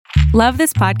Love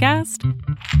this podcast?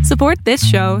 Support this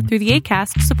show through the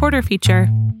Acast supporter feature.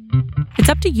 It's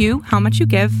up to you how much you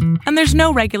give, and there's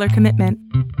no regular commitment.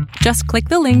 Just click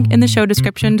the link in the show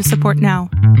description to support now.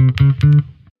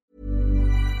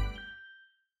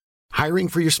 Hiring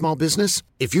for your small business?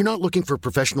 If you're not looking for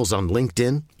professionals on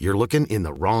LinkedIn, you're looking in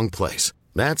the wrong place.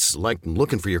 That's like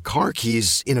looking for your car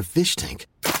keys in a fish tank.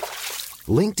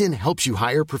 LinkedIn helps you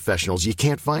hire professionals you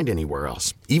can't find anywhere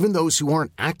else, even those who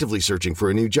aren't actively searching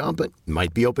for a new job but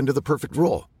might be open to the perfect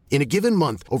role. In a given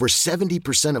month, over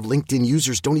 70% of LinkedIn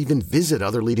users don't even visit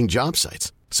other leading job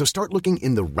sites. So start looking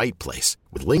in the right place.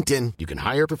 With LinkedIn, you can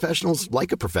hire professionals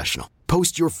like a professional.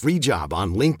 Post your free job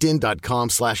on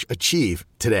linkedin.com/achieve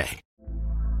today.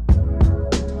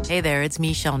 Hey there, it's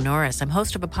Michelle Norris. I'm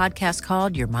host of a podcast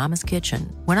called Your Mama's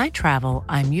Kitchen. When I travel,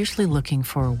 I'm usually looking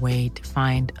for a way to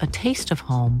find a taste of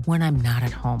home when I'm not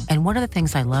at home. And one of the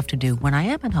things I love to do when I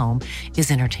am at home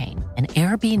is entertain. And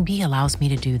Airbnb allows me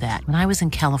to do that. When I was in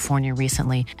California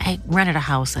recently, I rented a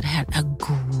house that had a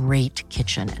great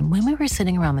kitchen. And when we were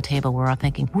sitting around the table, we were all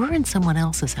thinking, we're in someone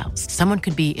else's house. Someone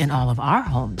could be in all of our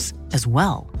homes as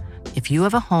well. If you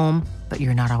have a home, but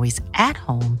you're not always at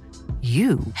home,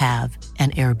 you have an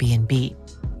Airbnb.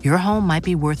 Your home might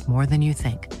be worth more than you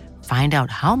think. Find out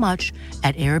how much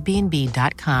at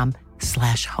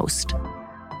airbnb.com/host.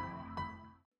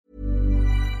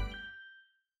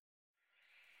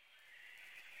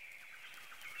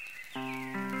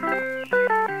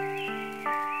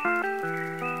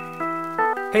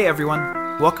 Hey everyone,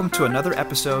 welcome to another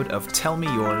episode of Tell Me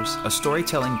Yours, a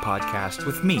storytelling podcast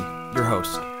with me, your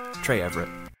host, Trey Everett.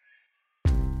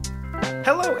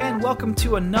 Hello and welcome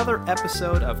to another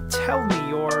episode of Tell Me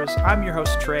Yours. I'm your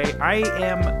host, Trey. I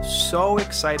am so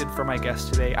excited for my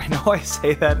guest today. I know I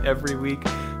say that every week,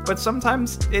 but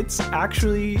sometimes it's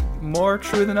actually more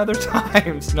true than other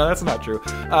times. No, that's not true.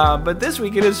 But this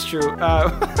week it is true.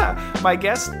 My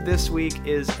guest this week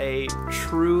is a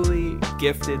truly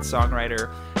gifted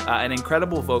songwriter, an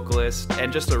incredible vocalist,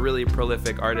 and just a really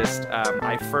prolific artist.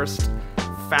 I first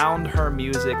found her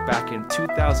music back in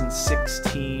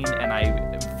 2016, and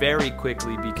I very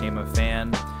quickly became a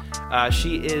fan.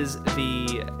 She is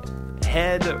the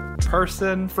head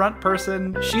person, front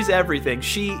person. She's everything.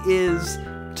 She is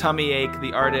Tummy Ache,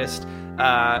 the artist.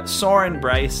 Soren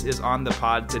Bryce is on the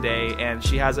pod today, and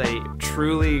she has a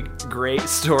truly great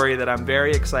story that I'm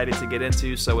very excited to get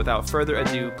into. So without further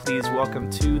ado, please welcome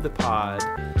to the pod,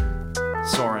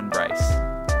 Soren Bryce.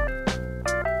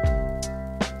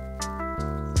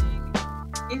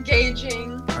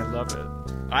 Engaging. I love it.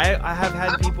 I have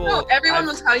had people. No, everyone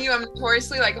will tell you I'm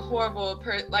notoriously like a horrible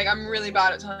I'm really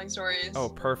bad at telling stories. Oh,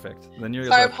 perfect. Then you're.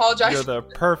 So I apologize. You're the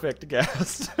perfect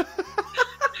guest.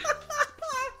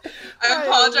 I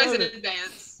apologize in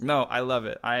advance. No, I love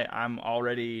it. I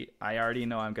already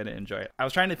know I'm gonna enjoy it. I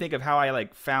was trying to think of how I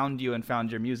found you and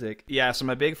found your music. Yeah, so I'm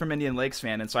a big From Indian Lakes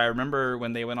fan, and so I remember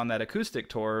when they went on that acoustic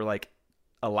tour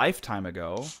a lifetime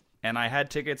ago. And I had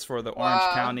tickets for the Orange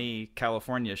County,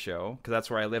 California show, because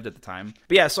that's where I lived at the time.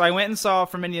 But yeah, so I went and saw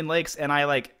From Indian Lakes, and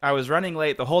I was running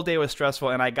late. The whole day was stressful,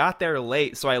 and I got there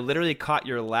late, so I literally caught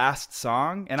your last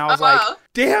song, and I was like,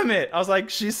 damn it. I was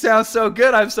like, she sounds so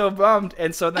good. I'm so bummed.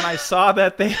 And so then I saw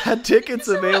that they had tickets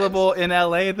available in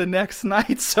LA the next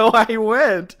night, so I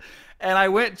went. And I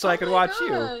went so I could watch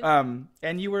you.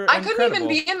 And you were incredible. I couldn't even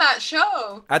be in that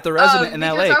show. At the Resident in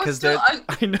LA, because I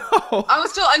know. I was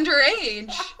still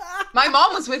underage. My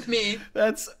mom was with me.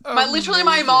 That's literally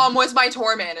my mom was my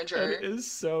tour manager. It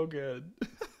is so good.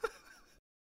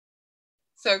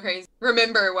 So crazy.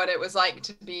 Remember what it was like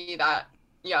to be that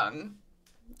young.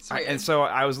 And so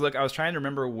I was trying to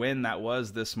remember when that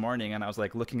was this morning, and I was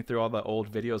looking through all the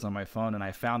old videos on my phone, and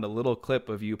I found a little clip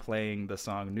of you playing the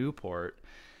song Newport.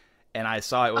 And I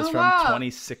saw it was from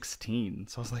 2016.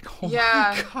 So I was like, oh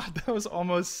my God, that was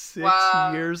almost 6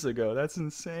 years ago. That's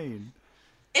insane.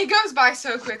 It goes by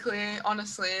so quickly,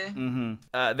 honestly. Mm-hmm.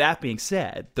 That being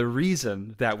said, the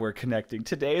reason that we're connecting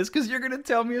today is because you're going to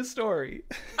tell me a story.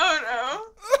 Oh, no.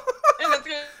 And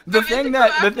the thing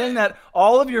that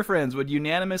all of your friends would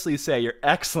unanimously say you're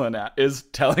excellent at is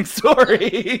telling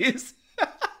stories.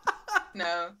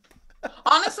 No.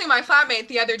 Honestly, my flatmate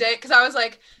the other day, because I was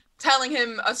telling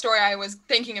him a story I was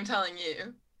thinking of telling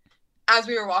you as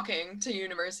we were walking to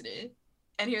university.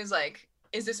 And he was like,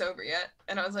 is this over yet?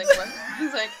 And I was like, what?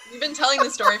 He's like, you've been telling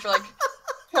this story for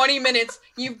 20 minutes.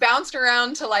 You've bounced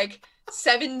around to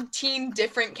 17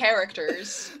 different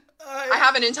characters. I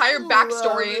have an entire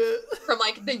backstory from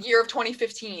the year of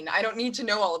 2015. I don't need to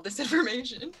know all of this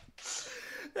information.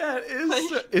 That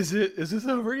is is this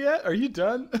over yet? Are you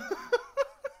done?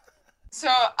 So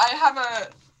I have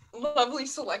lovely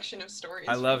selection of stories.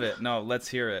 I love it. No, let's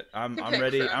hear it. I'm To pick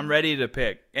ready. from. I'm ready to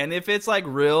pick. And if it's like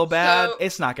real bad, So-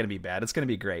 it's not going to be bad. It's going to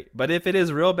be great. But if it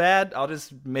is real bad, I'll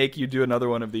just make you do another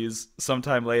one of these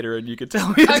sometime later, and you can tell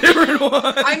me a Okay. different one.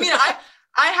 I mean,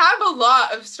 I have a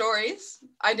lot of stories.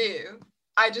 I do.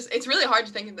 It's really hard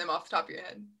to think of them off the top of your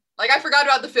head. Like, I forgot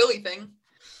about the Philly thing.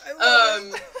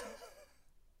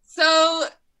 So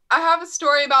I have a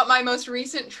story about my most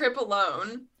recent trip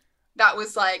alone that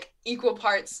was like equal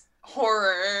parts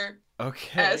horror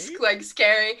esque, Okay. like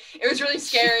scary. It was really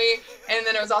scary, and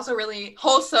then it was also really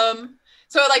wholesome.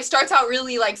 So it like starts out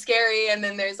really like scary, and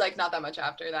then there's like not that much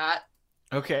after that.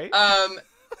 Okay.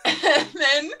 And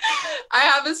then I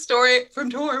have a story from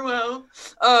Torwell,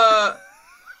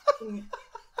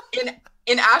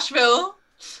 in Asheville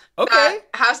Okay. that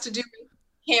has to do with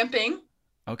camping.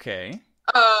 Okay.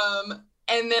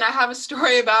 And then I have a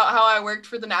story about how I worked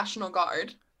for the National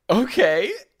Guard.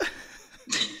 Okay.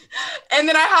 And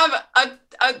then I have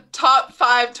a top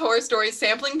 5 Tour Stories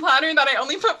sampling platter that I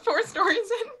only put 4 stories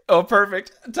in. Oh,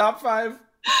 perfect. Top 5,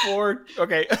 4.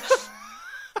 Okay.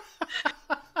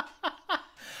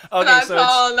 Okay, That's so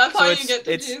all. That's all you it's get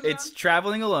to it's do. it's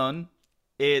traveling alone.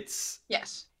 It's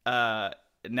Yes.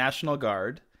 National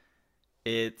Guard.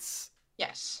 It's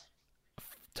Yes.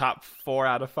 top 4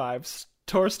 out of 5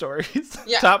 tour stories.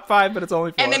 Yeah. Top 5, but it's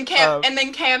only 4. And then and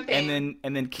then camping.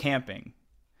 and then camping.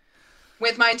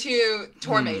 with my 2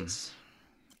 tour mates.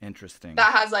 Interesting.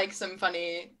 That has like some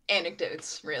funny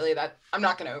anecdotes, really, that I'm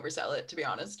not gonna oversell it, to be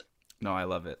honest. No, I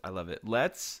love it. I love it.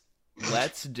 Let's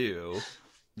do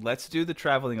the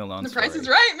traveling alone The story. Price is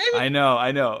Right, maybe? I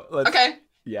know. Let's, Okay.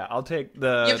 Yeah, I'll take You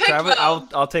the picked travel. well.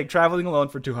 I'll take traveling alone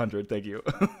for 200. Thank you.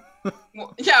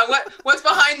 Yeah, what's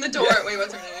behind the door? Wait,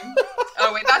 what's her name?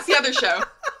 Oh, wait, that's the other show.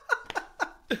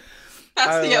 That's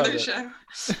I the love other it. show.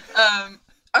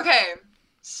 Okay,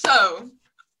 so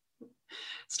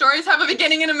stories have a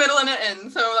beginning and a middle and an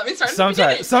end. So let me start. At the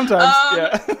beginning. Sometimes,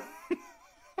 yeah.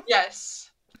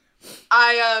 Yes.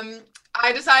 I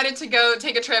decided to go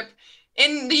take a trip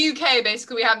in the UK.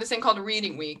 Basically, we have this thing called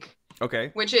Reading Week,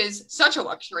 Okay. which is such a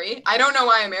luxury. I don't know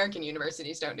why American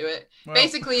universities don't do it. Well-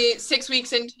 Basically, 6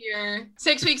 weeks into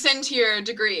your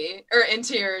degree or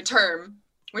into your term,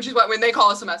 which is when they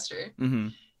call a semester, Mm-hmm.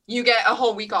 you get a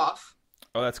whole week off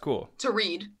Oh, that's cool. to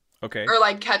read Okay. or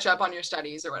like catch up on your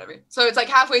studies or whatever. So it's like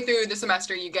halfway through the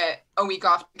semester, you get a week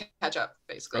off to catch up,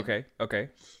 basically. Okay.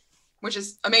 Which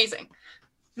is amazing.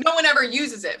 No one ever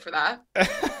uses it for that.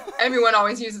 Everyone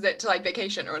always uses it to like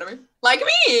vacation or whatever. Like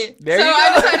me. There so you I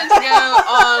go. decided to go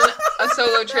on a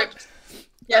solo trip.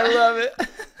 Yeah. I love it.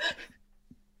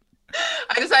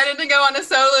 I decided to go on a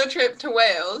solo trip to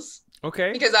Wales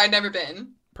Okay. because I'd never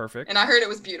been, Perfect. and I heard it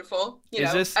was beautiful. You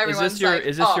Is know, this- is everyone's this your- like,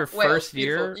 is this "Oh, your Wales, first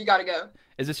beautiful. year? You gotta go.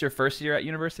 Is this your first year at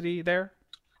university there?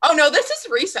 Oh no, this is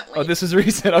recently. Oh, this is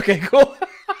recent. Okay, cool.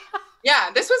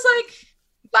 Yeah, this was like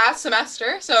last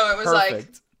semester, so it was like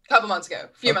Perfect. a couple months ago,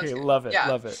 a few months Okay, ago. love it. Yeah.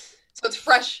 Love it. So it's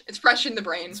fresh. It's fresh in the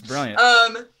brain. It's brilliant.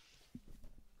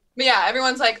 But yeah,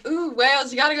 everyone's like, "Ooh,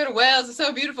 Wales! You gotta go to Wales. It's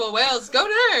so beautiful. Wales, go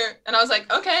there!" And I was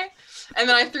like, "Okay." And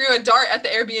then I threw a dart at the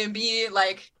Airbnb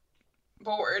like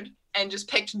board and just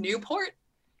picked Newport,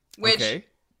 which, Okay.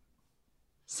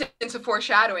 since a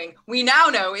foreshadowing, we now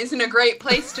know isn't a great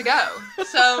place to go.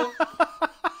 So,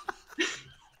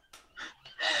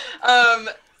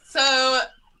 so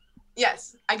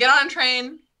yes, I get on a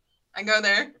train, I go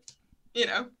there, you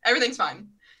know, everything's fine.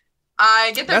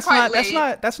 I get there That's quite not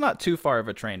late. that's not too far of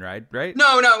a train ride, right?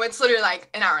 No, it's literally like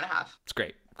an hour and a half. It's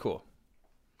great. Cool.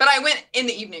 But I went in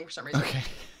the evening for some reason. Okay.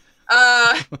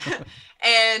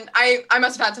 And I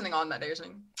must have had something on that day or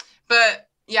something. But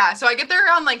yeah, so I get there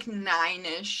around like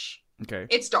 9-ish. Okay.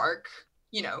 It's dark,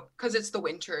 you know, because it's the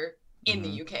winter in Mhm. the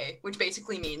UK, which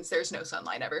basically means there's no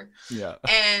sunlight ever. Yeah.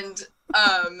 And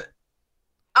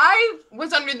I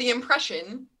was under the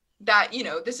impression that, you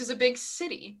know, this is a big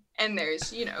city and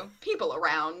there's, you know, people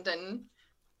around and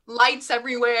lights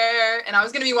everywhere. And I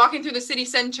was going to be walking through the city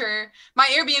center. My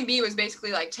Airbnb was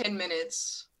basically like 10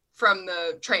 minutes from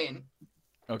the train.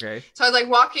 Okay. So I was like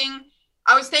walking.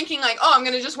 I was thinking like, oh, I'm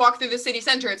going to just walk through the city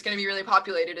center. It's going to be really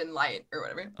populated and light or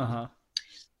whatever. Uh-huh.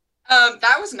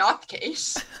 That was not the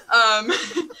case.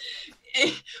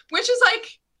 Which is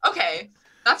like, okay,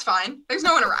 that's fine. There's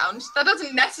no one around. That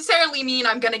doesn't necessarily mean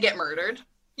I'm gonna get murdered.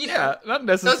 You know, Yeah, not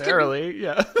necessarily.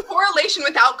 Yeah. correlation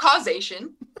without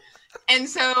causation. And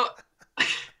so,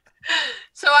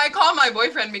 so I call my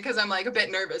boyfriend because I'm like a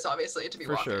bit nervous, obviously, to be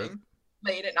For walking sure.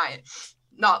 late at night.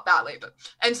 Not that late, but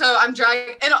and so I'm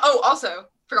dragging. And oh, also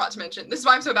forgot to mention, this is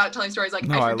why I'm so bad at telling stories. Like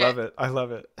No, I forget love it. I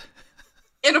love it.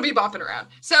 It'll be bopping around.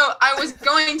 So I was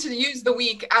going to use the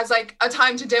week as like a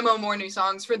time to demo more new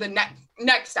songs for the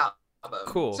next album.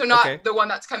 Cool. So not okay. the one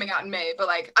that's coming out in May, but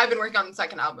like I've been working on the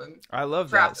second album. I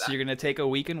love that. So you're gonna take a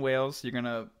week in Wales. You're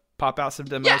gonna pop out some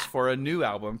demos for a new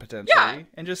album potentially,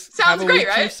 and just sounds have a great, week to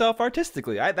right? yourself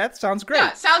artistically. That sounds great.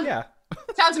 Yeah,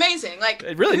 sounds amazing. Like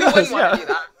it really who does. wouldn't want to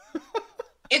do that?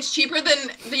 It's cheaper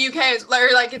than the UK,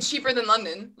 or like it's cheaper than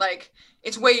London. Like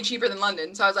it's way cheaper than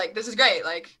London. So I was like, this is great.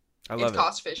 Like it's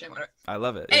cost efficient, whatever. I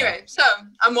love it. Anyway, so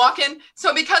I'm walking.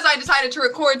 So because I decided to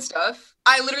record stuff,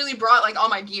 I literally brought like all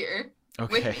my gear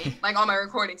with me, like all my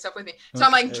recording stuff with me. So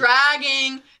I'm like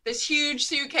dragging this huge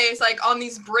suitcase like on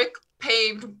these brick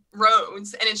paved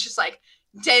roads, and it's just like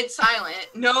dead silent.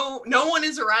 No one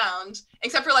is around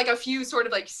except for like a few sort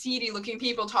of like seedy looking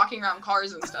people talking around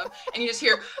cars and stuff. And you just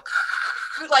hear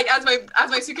like as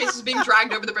my suitcase is being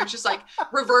dragged over the bridge, just like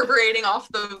reverberating off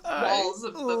the walls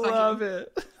of the love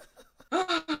it.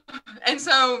 And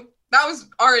so that was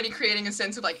already creating a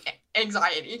sense of like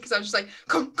anxiety because I was just like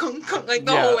like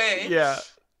the whole way. Yeah.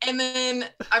 And then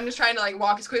I'm just trying to like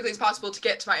walk as quickly as possible to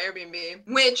get to my Airbnb,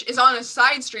 which is on a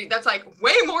side street that's like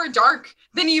way more dark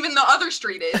than even the other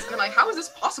street is. And I'm like, how is this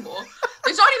possible?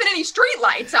 There's not even any street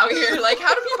lights out here. Like,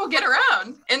 how do people get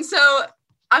around? And so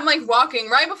I'm like walking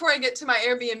right before I get to my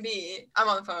Airbnb. I'm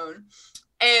on the phone,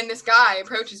 and this guy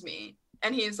approaches me,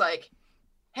 and he's like,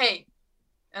 "Hey."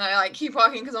 And I like keep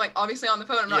walking because I'm like obviously on the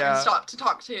phone. I'm not gonna stop to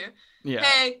talk to you. Yeah.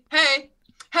 Hey.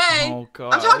 Oh,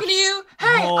 I'm talking to you. Hey,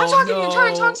 I'm talking to you. I'm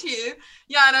trying to talk to you.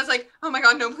 Yeah, and I was like, oh my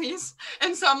God, no, please.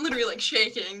 And so I'm literally like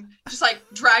shaking, just like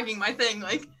dragging my thing.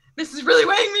 Like, this is really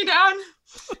weighing me down.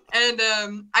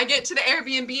 And I get to the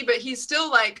Airbnb, but he's still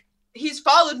like, he's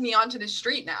followed me onto the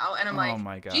street now. And I'm like, oh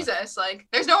my God. Jesus, like,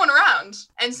 there's no one around.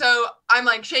 And so I'm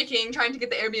like shaking, trying to get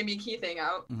the Airbnb key thing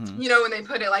out. Mm-hmm. You know, when they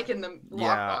put it like in the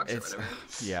lockbox or whatever.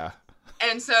 Yeah.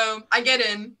 And so I get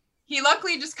in. He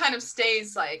luckily just kind of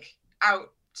stays like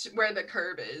out where the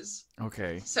curb is.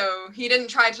 Okay. So he didn't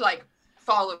try to like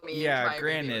follow me. Yeah,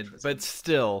 granted, but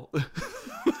still.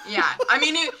 Yeah, I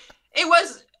mean it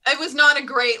was not a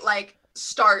great like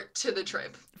start to the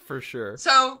trip. For sure.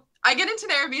 So I get into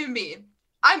the Airbnb.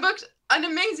 I booked an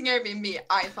amazing Airbnb,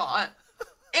 I thought.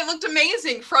 It looked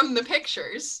amazing from the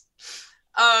pictures.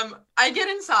 I get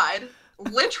inside,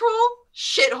 literal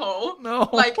shithole. No.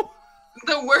 Like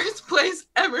the worst place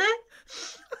ever.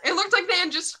 It looked like they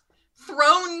had just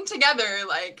thrown together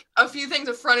like a few things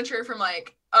of furniture from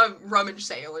like a rummage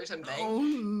sale or something. Oh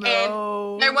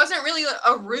no. And there wasn't really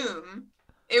a room.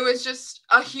 It was just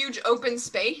a huge open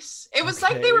space. It was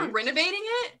like they were renovating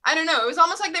it. I don't know. It was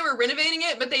almost like they were renovating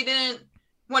it, but they didn't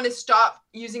want to stop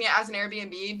using it as an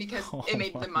Airbnb because it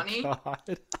made them money.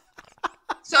 God.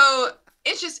 So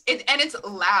it's just and it's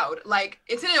loud. Like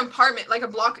it's in an apartment, like a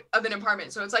block of an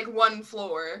apartment. So it's like one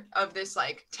floor of this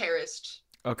like terraced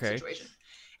situation.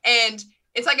 And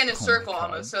it's like in a circle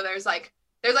almost. So there's like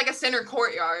a center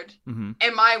courtyard,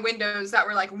 and my windows that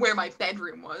were like where my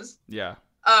bedroom was. Yeah.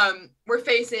 Were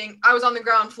facing. I was on the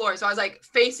ground floor, so I was like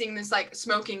facing this like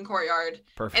smoking courtyard.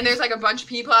 Perfect. And there's like a bunch of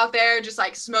people out there just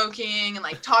like smoking and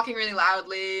like talking really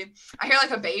loudly. I hear like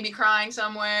a baby crying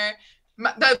somewhere.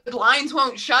 The blinds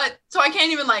won't shut, so I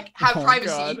can't even like have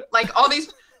privacy. God. Like all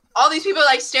these people are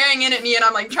like staring in at me, and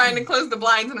I'm like trying to close the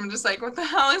blinds, and I'm just like, what the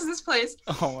hell is this place?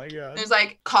 Oh my God. There's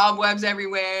like cobwebs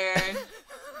everywhere.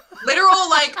 Literal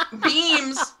like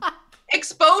beams,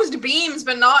 exposed beams,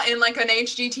 but not in like an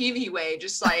HGTV way.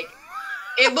 Just like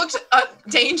it looked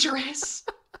dangerous.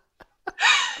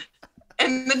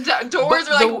 And the doors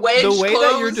are like wedged closed. The way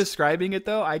closed. that you're describing it,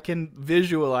 though, I can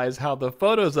visualize how the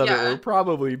photos of it were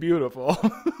probably beautiful.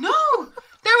 No,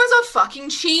 there was a fucking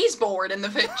cheese board in the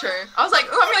picture. I was like,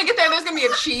 oh, I'm gonna get there. There's gonna be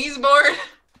a cheese board.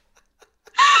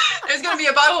 There's gonna be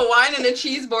a bottle of wine and a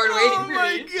cheese board waiting for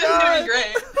me. It's gonna be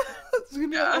great. It's gonna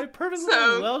be my perfect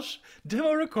little Welsh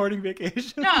demo recording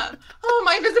vacation. Yeah. Oh,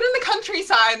 my visit in the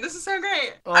countryside. This is so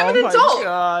great. Oh, I'm an adult.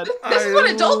 God. This is what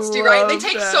adults do, right? They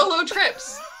take solo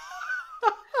trips.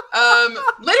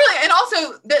 Literally, and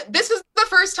also this was the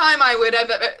first time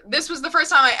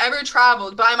I ever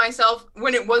traveled by myself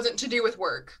when it wasn't to do with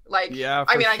work. Like, yeah,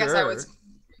 I mean, I guess I was,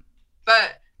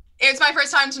 but it's my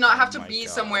first time to not have to be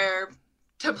somewhere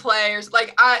to play or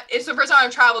like it's the first time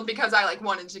I've traveled because I like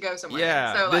wanted to go somewhere.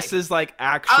 Yeah, so, this is like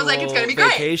actual I was like, it's gonna be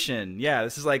vacation. Great. Yeah,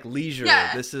 this is like leisure.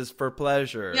 Yeah. This is for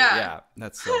pleasure. Yeah,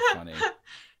 that's so funny.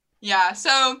 Yeah.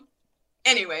 So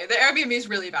anyway, the Airbnb is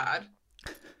really bad.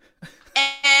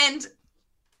 And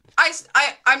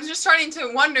I'm just starting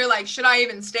to wonder, like, should I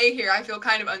even stay here? I feel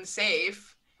kind of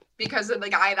unsafe because of the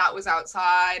guy that was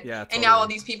outside. Yeah, totally. And now all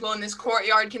these people in this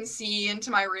courtyard can see into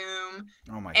my room.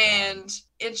 Oh my God. And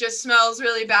it just smells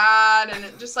really bad, and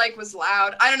it just like was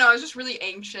loud. I don't know, I was just really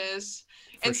anxious.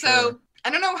 So I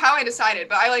don't know how I decided,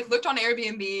 but I like looked on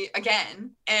Airbnb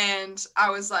again, and I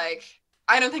was like,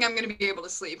 I don't think I'm gonna be able to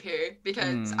sleep here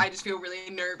because I just feel really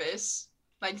nervous,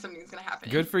 like something's gonna happen.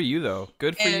 Good for you though.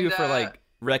 Good for you for like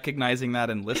recognizing that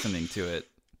and listening to it.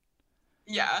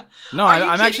 Yeah. No,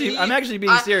 I'm actually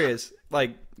being serious.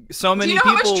 Like so many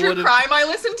people. Do you know how much true crime I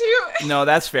listen to? No,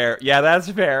 that's fair. Yeah, that's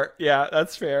fair. Yeah,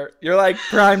 that's fair. You're like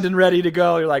primed and ready to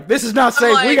go. You're like, this is not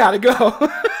safe. Like, we gotta go.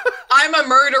 I'm a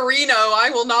murderino. I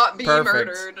will not be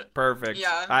murdered. Perfect.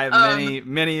 Yeah. I have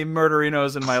many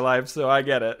murderinos in my life, so I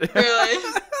get it.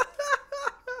 Really?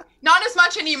 Not as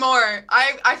much anymore.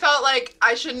 I felt like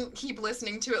I shouldn't keep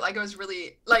listening to it like it was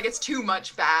really, like it's too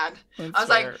much bad. That's I was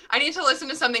fair. like, I need to listen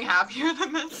to something happier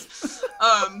than this.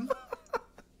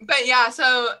 But yeah,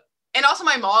 so, and also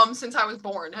my mom, since I was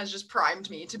born, has just primed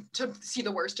me to see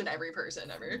the worst in every person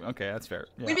ever. Okay, that's fair.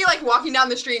 Yeah. We'd be like walking down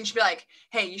the street and she'd be like,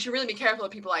 hey, you should really be careful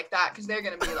of people like that because they're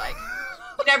going to be like,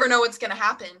 you never know what's going to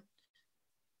happen.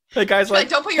 Hey guys, like,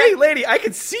 don't put your... hey lady, I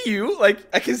can see you. Like,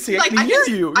 I can see, I can hear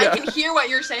you. I can hear what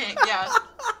you're saying. Yeah.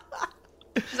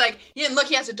 She's like, yeah, look,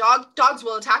 he has a dog. Dogs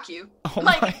will attack you. Oh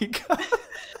like, my God.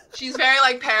 She's very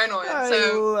like paranoid.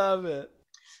 I love it.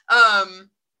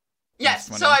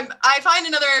 Yes. So I find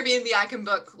another Airbnb I can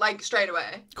book like straight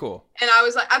away. Cool. And I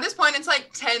was like, at this point, it's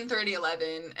like 10:30, 11,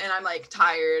 and I'm like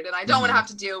tired, and I don't want to have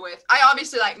to deal with. I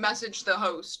obviously like messaged the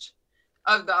host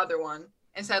of the other one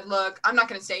and said, look, I'm not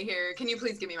gonna stay here. Can you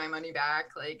please give me my money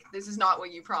back? Like, this is not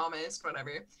what you promised,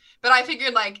 whatever. But I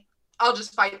figured like I'll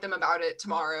just fight them about it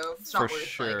tomorrow. It's not worth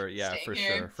sure. Like, Yeah, for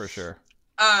here. sure. For sure.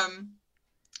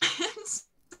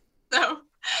 So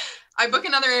I book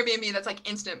another Airbnb that's like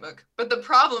instant book. But the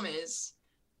problem is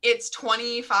it's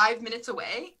 25 minutes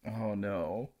away. Oh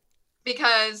no.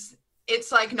 Because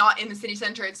it's like not in the city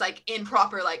center. It's like in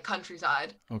proper like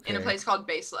countryside in a Okay. place called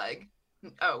Baseleg.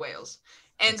 Oh, Wales.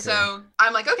 And so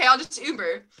I'm like, okay, I'll just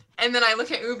Uber. And then I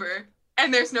look at Uber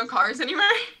and there's no cars anywhere.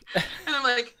 And I'm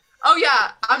like, oh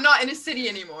yeah, I'm not in a city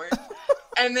anymore.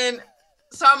 And then,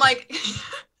 so I'm like,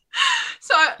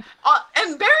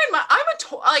 and bear in mind,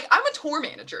 I'm a tour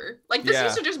manager. Like this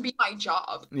used to just be my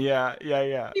job. Yeah.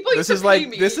 People used to pay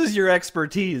me. This is your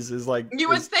expertise. Is like you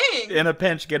would think in a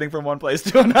pinch getting from one place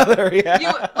to another. Yeah.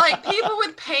 People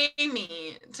would pay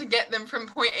me to get them from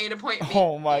point A to point B.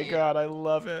 Oh my God, I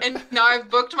love it. And now I've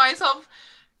booked myself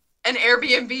an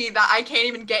Airbnb that I can't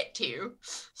even get to.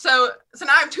 So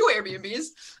now I have two Airbnbs.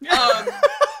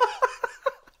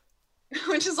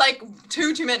 Which is like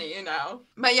too many now.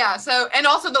 But yeah, so, and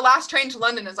also the last train to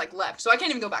London is like left, so I can't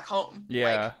even go back home.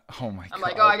 Yeah. Oh my God. I'm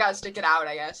like, oh, I gotta stick it out,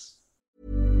 I guess.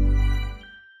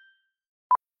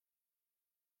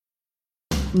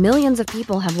 Millions of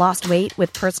people have lost weight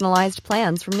with personalized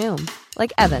plans from Noom.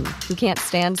 Like Evan, who can't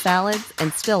stand salads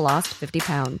and still lost 50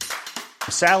 pounds.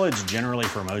 Salads generally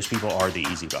for most people are the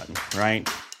easy button, right?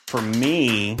 For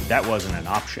me, that wasn't an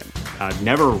option. I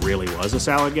never really was a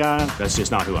salad guy. That's just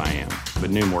not who I am. But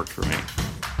Noom worked for me.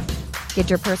 Get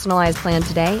your personalized plan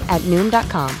today at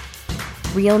Noom.com.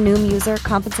 Real Noom user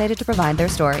compensated to provide their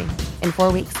story. In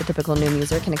 4 weeks, the typical Noom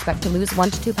user can expect to lose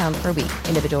 1 to 2 pounds per week.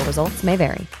 Individual results may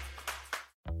vary.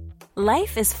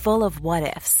 Life is full of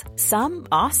what-ifs. Some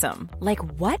awesome, like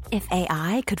what if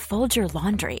AI could fold your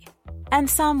laundry? And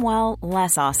some, well,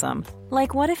 less awesome.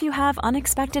 Like what if you have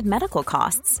unexpected medical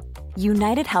costs?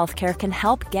 United Healthcare can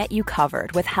help get you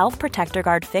covered with Health Protector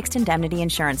Guard fixed indemnity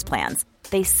insurance plans.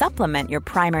 They supplement your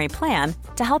primary plan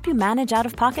to help you manage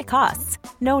out-of-pocket costs.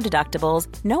 No deductibles,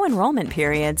 no enrollment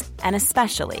periods, and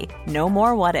especially no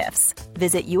more what-ifs.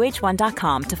 Visit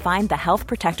UH1.com to find the Health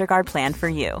Protector Guard plan for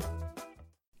you.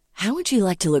 How would you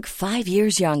like to look 5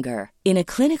 years younger? In a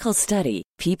clinical study,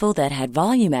 people that had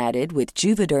volume added with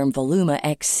Juvederm Voluma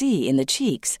XC in the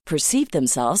cheeks perceived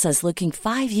themselves as looking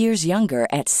 5 years younger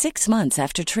at 6 months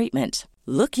after treatment.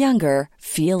 Look younger,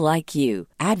 feel like you.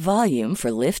 Add volume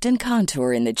for lift and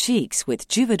contour in the cheeks with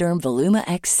Juvederm Voluma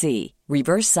XC.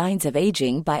 Reverse signs of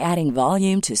aging by adding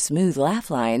volume to smooth laugh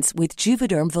lines with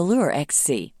Juvederm Volure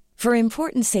XC. For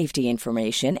important safety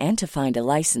information and to find a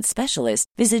licensed specialist,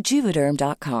 visit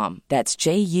Juvederm.com. That's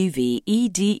JUVEDERM.com.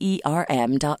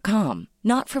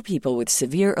 Not for people with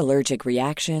severe allergic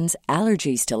reactions,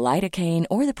 allergies to lidocaine,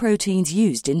 or the proteins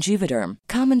used in Juvederm.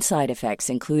 Common side effects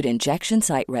include injection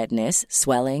site redness,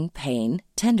 swelling, pain,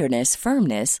 tenderness,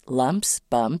 firmness, lumps,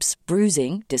 bumps,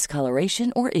 bruising,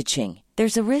 discoloration, or itching.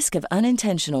 There's a risk of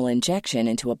unintentional injection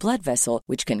into a blood vessel,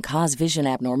 which can cause vision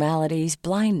abnormalities,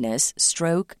 blindness,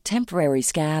 stroke, temporary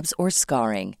scabs, or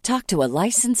scarring. Talk to a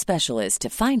licensed specialist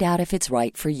to find out if it's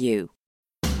right for you.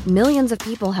 Millions of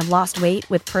people have lost weight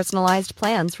with personalized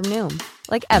plans from Noom.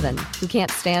 Like Evan, who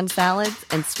can't stand salads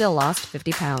and still lost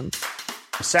 50 pounds.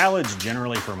 Salads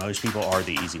generally for most people are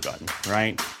the easy button,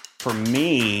 right? For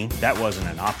me, that wasn't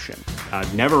an option. I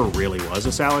never really was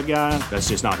a salad guy. That's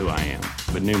just not who I am.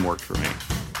 But Noom worked for me.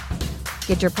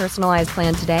 Get your personalized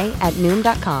plan today at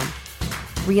Noom.com.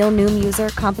 Real Noom user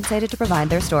compensated to provide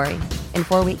their story. In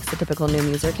 4 weeks, the typical Noom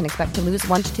user can expect to lose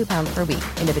 1 to 2 pounds per week.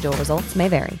 Individual results may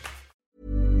vary.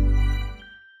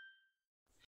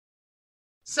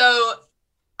 So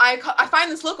I find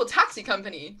this local taxi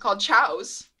company called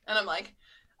Chow's, and I'm like,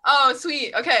 oh,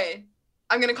 sweet, okay,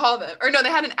 I'm going to call them. Or no, they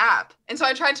had an app. And so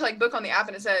I tried to like book on the app,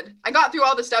 and it said, I got through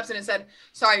all the steps, and it said,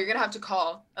 sorry, you're going to have to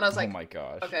call. And I was like, oh my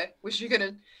gosh. Okay, wish you could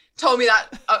have told me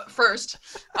that first.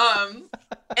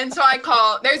 And so I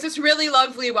call, there's this really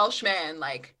lovely Welsh man,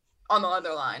 like, on the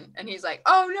other line, and he's like,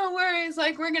 oh, no worries,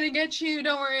 like, we're gonna get you,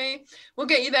 don't worry, we'll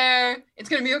get you there, it's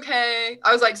gonna be okay.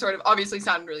 I was like, sort of, obviously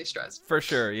sounded really stressed. For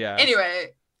sure, yeah.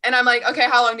 Anyway, and I'm like, okay,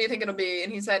 how long do you think it'll be?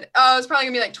 And he said, oh, it's probably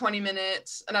gonna be like 20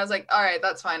 minutes. And I was like, all right,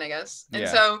 that's fine, I guess. And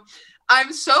so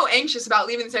I'm so anxious about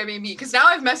leaving this Airbnb because now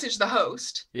I've messaged the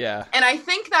host. Yeah. And I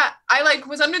think that I like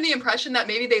was under the impression that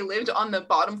maybe they lived on the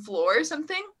bottom floor or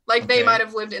something. Like they might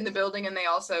have lived in the building, and they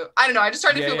also, I don't know, I just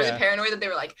started to feel really paranoid that they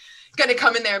were like gonna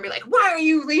come in there and be like, why are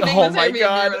you leaving this Airbnb?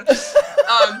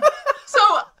 God. So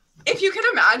if you can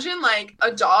imagine like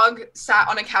a dog sat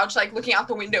on a couch like looking out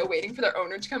the window waiting for their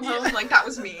owner to come home, like that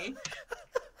was me.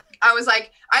 I was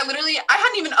like, I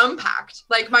hadn't even unpacked.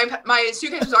 Like my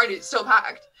suitcase was already still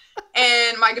packed,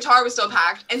 and my guitar was still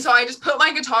packed. And so I just put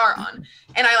my guitar on,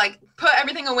 and I like put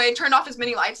everything away, turned off as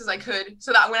many lights as I could,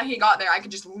 so that when he got there, I could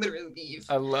just literally leave.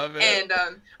 I love it. And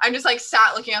I just like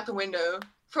sat looking out the window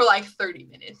for like 30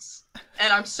 minutes,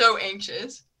 and I'm so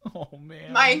anxious. Oh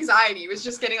man. My anxiety was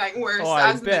just getting like worse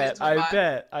as the minutes went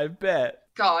by. I bet.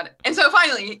 God. And so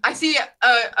finally, I see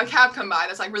a cab come by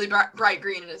that's like really bright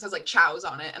green, and it says like Chow's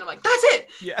on it, and I'm like, that's it.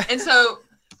 Yeah. And so,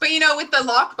 but you know, with the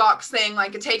lockbox thing,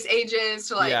 like it takes ages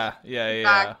to like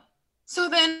yeah. So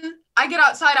then I get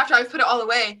outside after I've put it all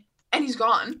away, and he's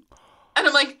gone, and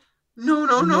I'm like, no,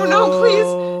 please,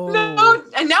 no.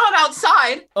 And now I'm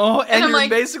outside. Oh, and you're like,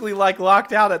 basically like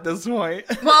locked out at this point.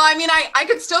 Well, I mean, I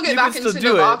could still get back into the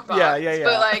lockbox. Yeah.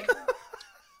 But like,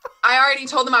 I already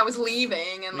told them I was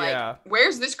leaving, and like,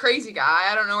 where's this crazy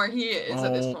guy? I don't know where he is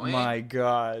at this point. Oh my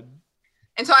God.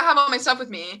 And so I have all my stuff with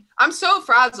me. I'm so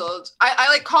frazzled. I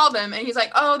like called him, and he's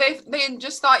like, oh, they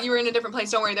just thought you were in a different place.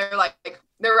 Don't worry,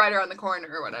 they're right around the corner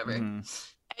or whatever. Mm-hmm.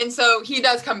 And so he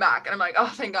does come back, and I'm like, oh,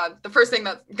 thank God. The first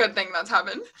good thing that's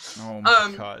happened. Oh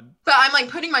my God. But I'm like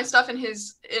putting my stuff in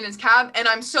his cab, and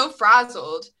I'm so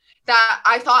frazzled that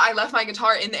I thought I left my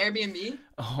guitar in the Airbnb.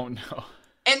 Oh no.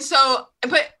 And so,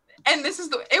 and this is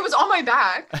it was on my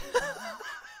back.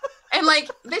 And like,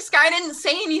 this guy didn't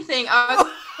say anything. I was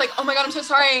like, oh my God, I'm so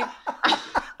sorry.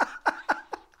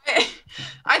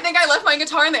 I think I left my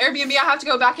guitar in the Airbnb. I have to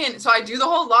go back in. So I do the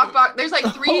whole lockbox. There's like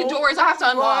 3 doors I have to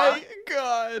unlock. Oh my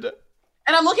God.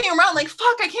 And I'm looking around like,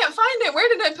 fuck, I can't find it. Where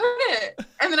did I put it?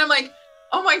 And then I'm like,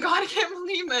 oh my God, I can't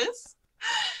believe this.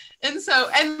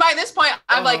 And by this point,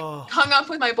 I've like hung up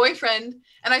with my boyfriend,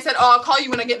 and I said, oh, I'll call you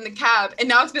when I get in the cab. And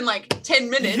now it's been like 10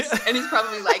 minutes, and he's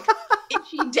probably like, is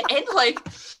she dead? Like,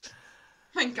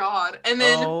 my God. And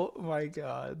then, oh my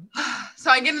God. So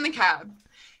I get in the cab,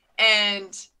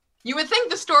 and you would think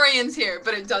the story ends here,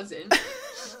 but it doesn't.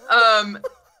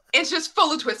 It's just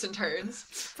full of twists and turns.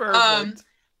 Perfect.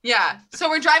 Yeah. So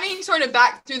we're driving sort of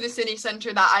back through the city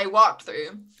center that I walked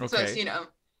through. Okay. So it's,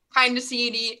 kind of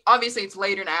seedy. Obviously, it's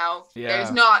later now. Yeah.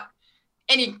 There's not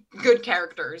any good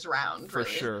characters around, really.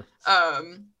 For sure.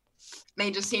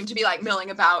 They just seem to be like milling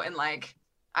about, and like,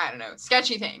 I don't know,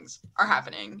 sketchy things are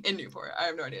happening in Newport. I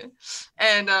have no idea.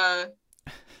 And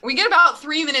we get about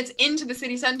 3 minutes into the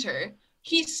city center.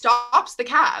 He stops the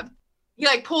cab. He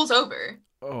like pulls over.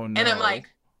 Oh no. And I'm like,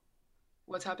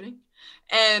 what's happening?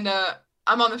 And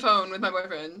I'm on the phone with my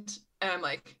boyfriend, and I'm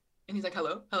like, and he's like,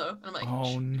 hello. And I'm like,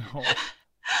 oh no.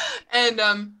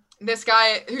 And this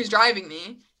guy who's driving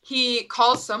me, he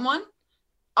calls someone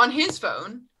on his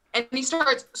phone, and he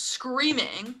starts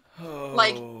screaming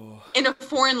like in a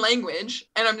foreign language,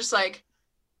 and I'm just like,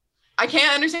 I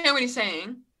can't understand what he's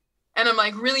saying. And I'm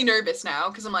like really nervous now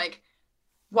because I'm like,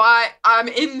 why? I'm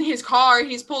in his car.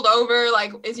 He's pulled over.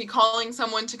 Like, is he calling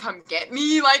someone to come get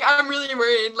me? Like, I'm really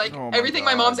worried. Like, everything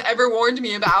my mom's ever warned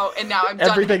me about, and now I've done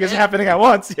everything is happening at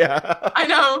once. Yeah. I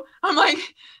know. I'm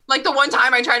like the one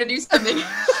time I try to do something.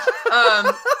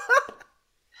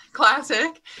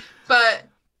 Classic. But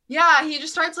yeah, he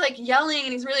just starts like yelling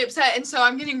and he's really upset. And so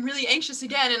I'm getting really anxious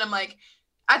again. And I'm like,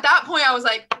 at that point, I was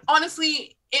like,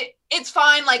 honestly, it's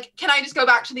fine. Like, can I just go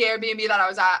back to the Airbnb that I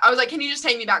was at? I was like, can you just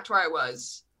take me back to where I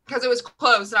was? Because it was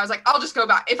closed. And I was like, I'll just go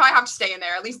back. If I have to stay in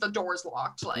there, at least the door's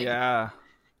locked. Like, yeah.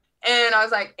 And I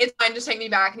was like, it's fine. Just take me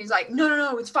back. And he's like,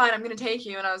 no, it's fine. I'm going to take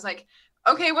you. And I was like,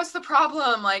 okay, what's the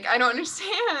problem? Like, I don't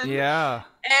understand. Yeah.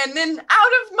 And then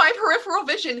out of my peripheral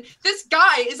vision, this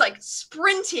guy is like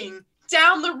sprinting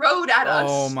down the road at us.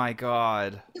 Oh my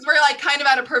God. Because we're like kind of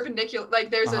at a perpendicular, like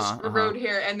there's this road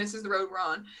here and this is the road we're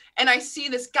on. And I see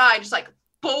this guy just like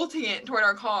bolting it toward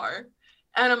our car.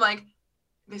 And I'm like,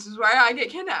 this is where I get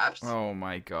kidnapped. Oh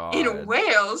my God. In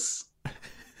Wales.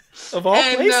 Of all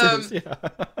places.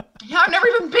 Yeah, I've never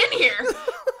even been here.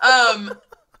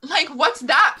 Like, what's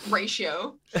that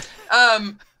ratio?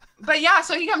 But yeah,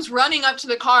 so he comes running up to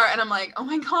the car and I'm like, oh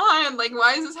my God, like,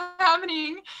 why is this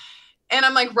happening? And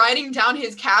I'm like writing down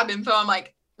his cab info. I'm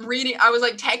like I was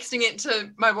like texting it to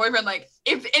my boyfriend, like,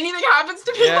 if anything happens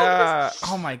to me. Yeah.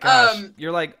 Oh my gosh.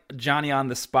 You're like Johnny on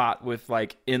the spot with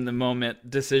like in the moment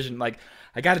decision. Like,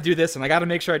 I got to do this and I got to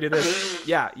make sure I do this.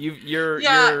 Yeah. You're.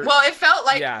 Well, it felt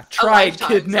like try and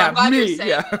kidnap me.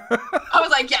 Yeah. I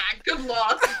was like, yeah, good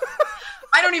luck.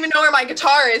 I don't even know where my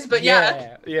guitar is, but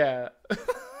yeah.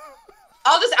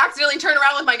 I'll just accidentally turn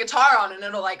around with my guitar on and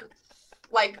it'll like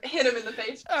hit him in the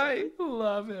face. I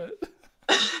love it.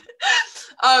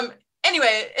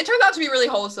 Anyway, it turns out to be really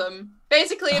wholesome.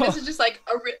 Basically, this is just like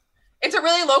it's a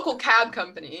really local cab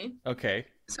company. Okay.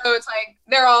 So it's like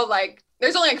they're all like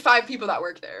there's only like 5 people that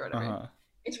work there or whatever.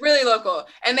 It's really local.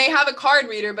 And they have a card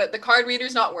reader, but the card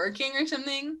reader's not working or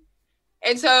something.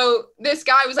 And so this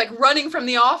guy was like running from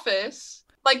the office,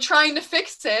 like trying to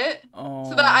fix it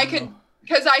so that I could,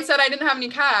 because I said I didn't have any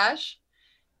cash.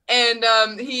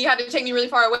 And he had to take me really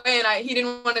far away, and he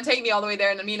didn't want to take me all the way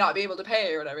there and then me not be able to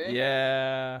pay or whatever.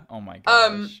 Yeah. Oh my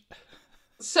gosh.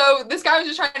 So this guy was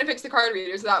just trying to fix the card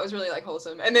reader, so that was really like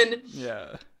wholesome. And then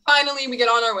finally we get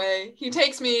on our way. He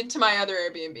takes me to my other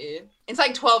Airbnb. It's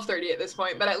like 12:30 at this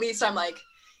point, but at least I'm like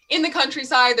in the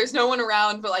countryside. There's no one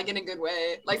around, but like in a good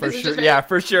way. Like for sure.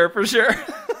 For sure.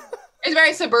 It's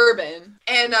very suburban.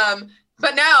 And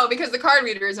but now because the card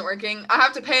reader isn't working, I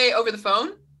have to pay over the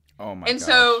phone. Oh my gosh.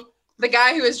 So the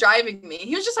guy who was driving me,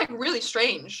 he was just like really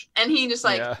strange. And he just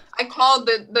like, I called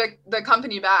the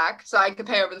company back so I could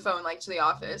pay over the phone, like to the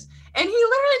office. And he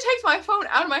literally takes my phone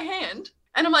out of my hand.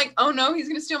 And I'm like, oh no, he's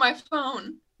going to steal my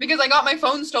phone. Because I got my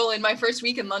phone stolen my first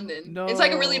week in London. No. It's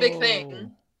like a really big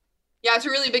thing. Yeah, it's a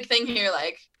really big thing here,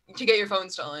 like to get your phone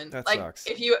stolen. That like, sucks.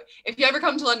 If you ever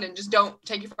come to London, just don't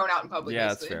take your phone out in public. Yeah,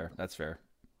 basically. That's fair.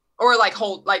 Or like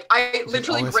hold, like I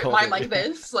literally grip mine like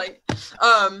this, like,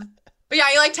 but yeah,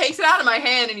 he like takes it out of my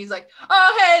hand and he's like,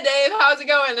 oh, hey Dave, how's it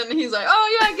going? And he's like,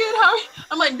 oh yeah, good, how are you?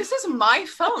 I'm like, this is my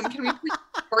phone. Can we please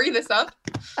hurry this up?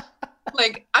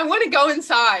 Like, I want to go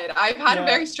inside. I've had a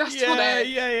very stressful day.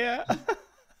 Yeah.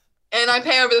 And I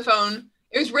pay over the phone.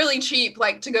 It was really cheap.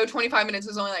 Like to go 25 minutes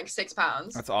was only like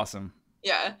 £6. That's awesome.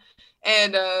 Yeah.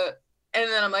 And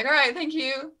then I'm like, all right, thank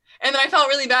you. And then I felt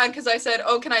really bad because I said,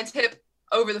 oh, can I tip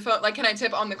over the phone? Like, can I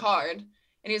tip on the card?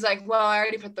 And he's like, well, I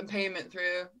already put the payment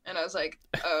through. And I was like,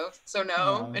 oh, so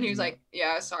no? And he was like,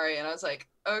 yeah, sorry. And I was like,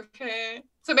 okay.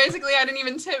 So basically, I didn't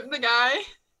even tip the guy.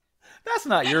 That's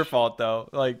not your fault, though.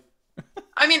 Like,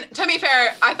 I mean, to be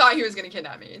fair, I thought he was going to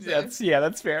kidnap me. So.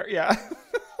 That's fair. Yeah.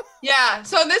 Yeah.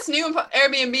 So this new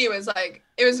Airbnb was like,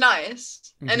 it was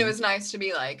nice. Mm-hmm. And it was nice to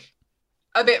be like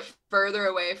a bit further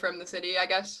away from the city, I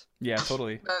guess. Yeah,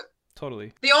 totally. But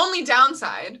totally. The only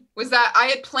downside was that I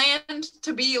had planned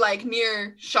to be like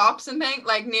near shops and things,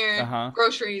 like near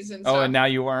groceries and stuff. Oh, and now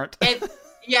you weren't. And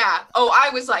yeah. Oh, I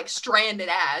was like stranded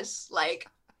as like,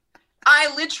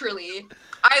 I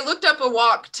looked up a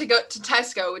walk to go to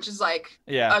Tesco, which is like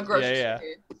a grocery store.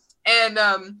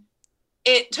 And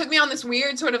it took me on this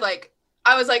weird sort of like,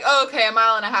 I was like, oh, okay, 1.5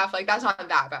 miles. Like, that's not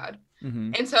that bad.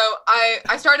 Mm-hmm. And so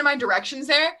I started my directions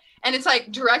there. And it's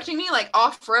like directing me like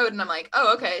off road. And I'm like,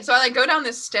 oh, okay. So I like go down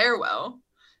this stairwell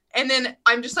and then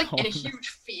I'm just like in a huge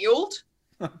field.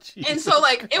 Oh, and so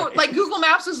like it like Google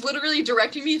Maps was literally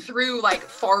directing me through like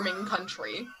farming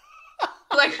country.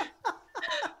 Like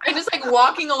I'm just like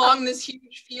walking along this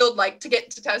huge field like to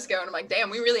get to Tesco. And I'm like, damn,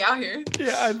 we really out here.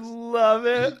 Yeah, I love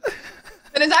it.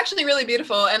 But it's actually really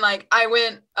beautiful. And like I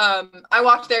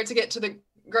walked there to get to the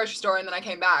grocery store and then I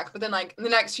came back. But then like the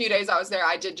next few days I was there,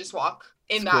 I did just walk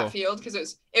in that field because it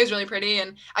was really pretty.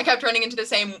 And I kept running into the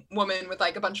same woman with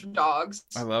like a bunch of dogs.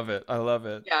 I love it. I love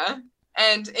it. Yeah.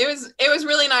 And it was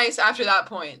really nice after that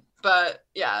point. But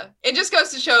yeah, it just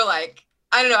goes to show like,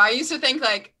 I don't know. I used to think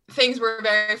like things were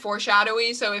very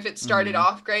foreshadowy. So if it started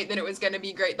off great, then it was going to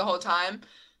be great the whole time.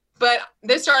 But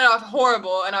this started off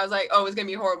horrible, and I was like, oh, it's going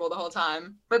to be horrible the whole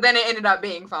time. But then it ended up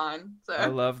being fine. So I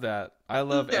love that. I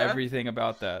love everything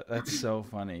about that. That's so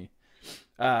funny.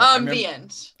 The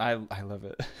end. I love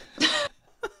it.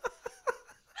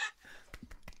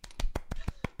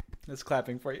 That's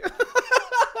clapping for you.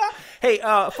 Hey,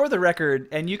 for the record,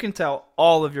 and you can tell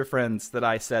all of your friends that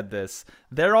I said this,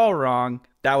 they're all wrong.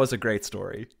 That was a great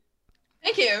story.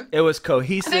 Thank you. It was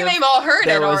cohesive. I think they've all heard it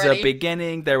already. There was a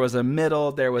beginning, there was a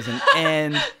middle, there was an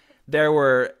end. There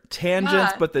were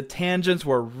tangents, but the tangents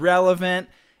were relevant.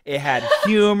 It had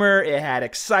humor, it had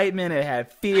excitement, it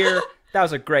had fear. That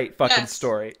was a great fucking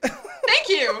story. Thank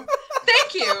you.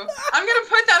 Thank you. I'm gonna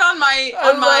put that on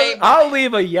my. I'll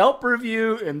leave a Yelp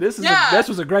review, and this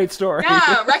was a great story.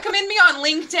 Yeah, recommend me on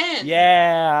LinkedIn.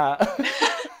 Yeah.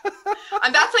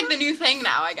 And that's like the new thing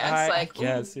now, I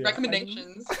guess.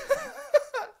 Recommendations.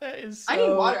 That is I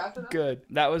need water after that. Good.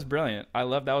 That was brilliant. I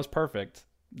love that was perfect.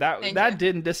 That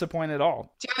didn't disappoint at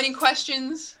all. Do you have any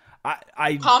questions?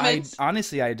 Comments? I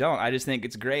honestly I don't. I just think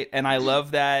it's great, and I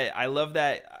love that. I love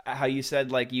that how you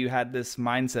said like you had this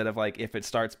mindset of like if it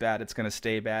starts bad, it's gonna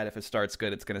stay bad. If it starts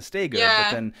good, it's gonna stay good. Yeah.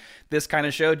 But then this kind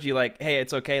of showed you like, hey,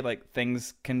 it's okay. Like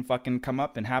things can fucking come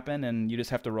up and happen, and you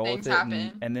just have to roll with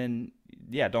it. And then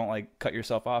don't like cut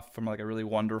yourself off from like a really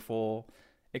wonderful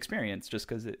experience just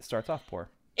because it starts off poor.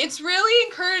 It's really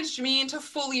encouraged me to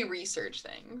fully research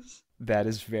things. That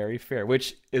is very fair,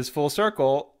 which is full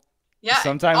circle. Yeah,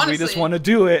 sometimes honestly, we just want to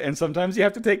do it, and sometimes you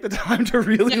have to take the time to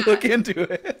really look into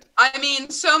it. I mean,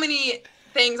 so many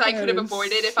things I could have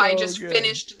avoided if I just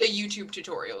finished the YouTube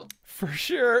tutorial. For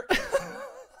sure.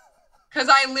 Because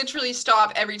I literally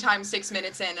stop every time 6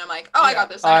 minutes in. And I'm like, oh, I got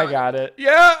this. I got it.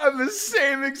 Yeah, I'm the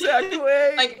same exact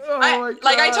way.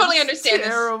 I totally understand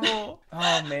terrible.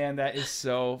 Oh man, that is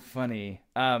so funny.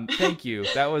 Thank you.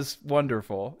 That was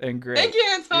wonderful and great. Thank you.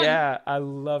 It's fun. Yeah, I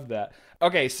love that.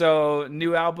 Okay, so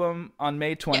new album on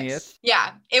May 20th. Yes.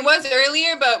 Yeah, it was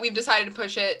earlier, but we've decided to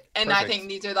push it, and perfect. I think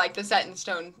these are like the set in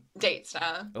stone dates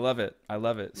now. I love it.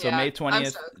 So May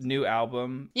 20th, new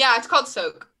album. Yeah, it's called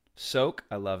Soak. Soak,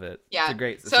 I love it. Yeah. It's a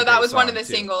great. So that was one of the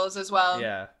singles as well.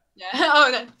 Yeah. Yeah. Oh,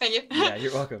 no, thank you. Yeah,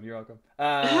 you're welcome. You're welcome.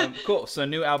 Cool. So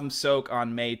new album Soak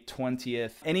on May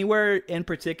 20th. Anywhere in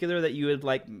particular that you would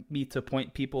like me to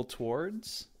point people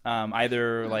towards?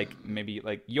 Either like maybe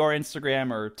like your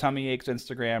Instagram or Tummy Ache's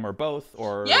Instagram or both,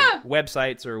 or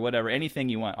websites or whatever. Anything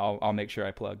you want, I'll make sure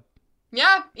I plug.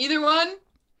 Yeah, either one.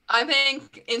 I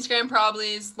think Instagram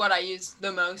probably is what I use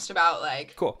the most about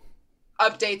like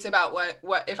updates about what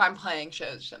if I'm playing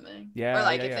shows or something. Yeah. Or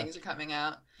like if things are coming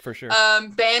out. For sure.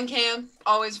 Bandcamp,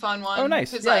 always fun one. Oh,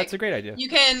 nice. Yeah, that's a great idea. You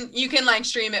can like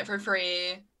stream it for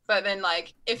free, but then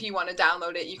like if you want to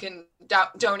download it, you can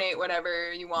donate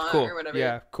whatever you want or whatever.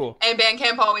 Yeah, cool. And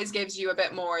Bandcamp always gives you a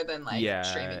bit more than like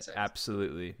streaming service.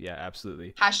 Absolutely. Yeah,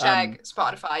 absolutely. Hashtag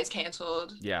Spotify's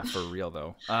canceled. Yeah, for real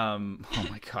though. Oh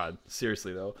my God,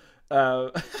 seriously though.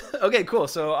 Okay, cool.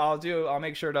 So I'll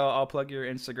make sure I'll plug your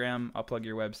Instagram, I'll plug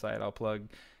your website, I'll plug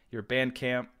your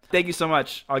Bandcamp. Thank you so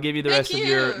much. I'll give you the rest of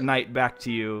your night back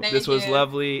to you. This was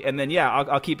lovely. And then,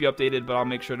 I'll keep you updated, but I'll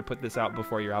make sure to put this out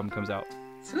before your album comes out.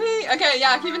 Sweet. Okay,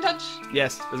 yeah, keep in touch.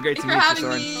 Yes, it was great to meet you,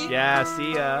 Soren. Yeah,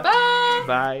 see ya. Bye.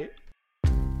 Bye.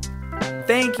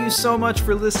 Thank you so much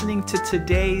for listening to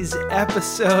today's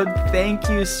episode. Thank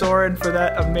you, Soren, for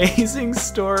that amazing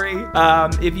story.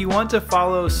 If you want to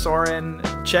follow Soren,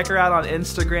 check her out on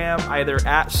Instagram, either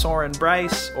at Soren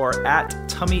Bryce or at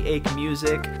Tummy Ache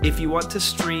Music. If you want to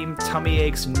stream Tummy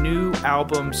Ache's new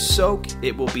album, Soak,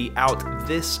 it will be out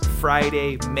this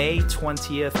Friday, May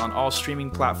 20th on all streaming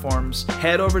platforms.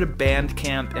 Head over to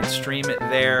Bandcamp and stream it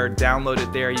there, download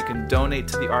it there. You can donate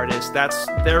to the artist.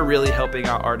 They're really helping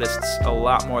out artists a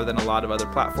lot more than a lot of other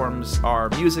platforms are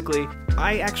musically.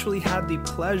 I actually had the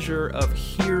pleasure of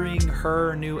hearing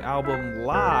her new album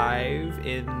live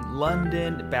in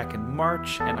London back in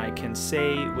March, and I can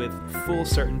say with full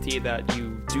certainty that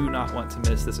you do not want to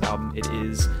miss this album. It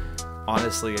is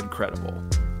honestly incredible.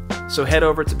 So head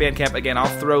over to Bandcamp. Again,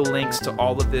 I'll throw links to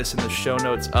all of this in the show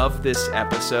notes of this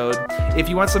episode. If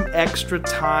you want some extra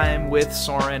time with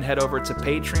Soren, head over to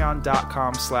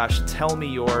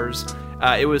patreon.com/tellmeyours.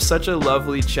 It was such a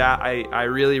lovely chat. I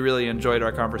really, really enjoyed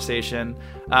our conversation.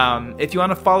 If you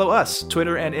want to follow us,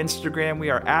 Twitter and Instagram, we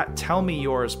are at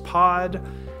TellMeYoursPod.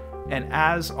 And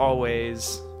as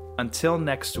always, until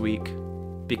next week,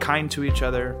 be kind to each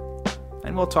other,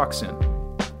 and we'll talk soon.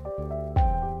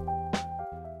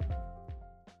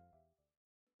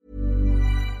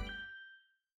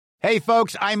 Hey,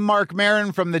 folks, I'm Mark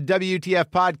Maron from the WTF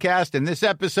Podcast, and this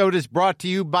episode is brought to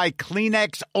you by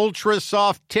Kleenex Ultra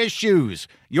Soft Tissues,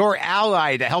 your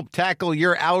ally to help tackle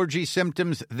your allergy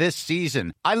symptoms this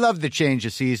season. I love the change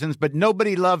of seasons, but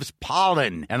nobody loves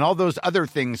pollen and all those other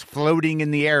things floating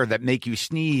in the air that make you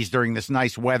sneeze during this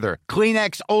nice weather.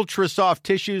 Kleenex Ultra Soft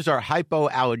Tissues are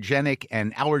hypoallergenic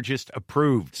and allergist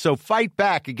approved, so fight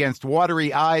back against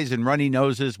watery eyes and runny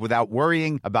noses without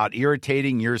worrying about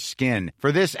irritating your skin.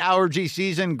 For this allergy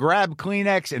season, grab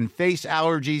Kleenex and face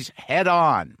allergies head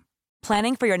on.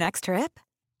 Planning for your next trip?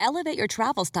 Elevate your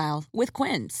travel style with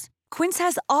Quince. Quince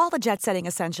has all the jet-setting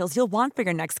essentials you'll want for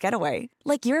your next getaway,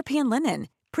 like European linen,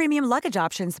 premium luggage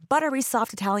options, buttery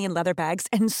soft Italian leather bags,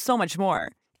 and so much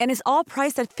more. And is all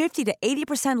priced at 50 to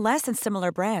 80% less than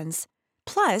similar brands.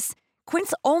 Plus,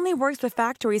 Quince only works with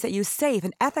factories that use safe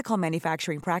and ethical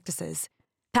manufacturing practices.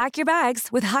 Pack your bags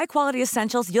with high-quality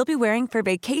essentials you'll be wearing for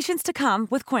vacations to come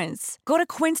with Quince. Go to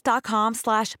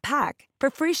quince.com/pack for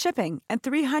free shipping and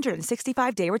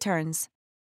 365-day returns.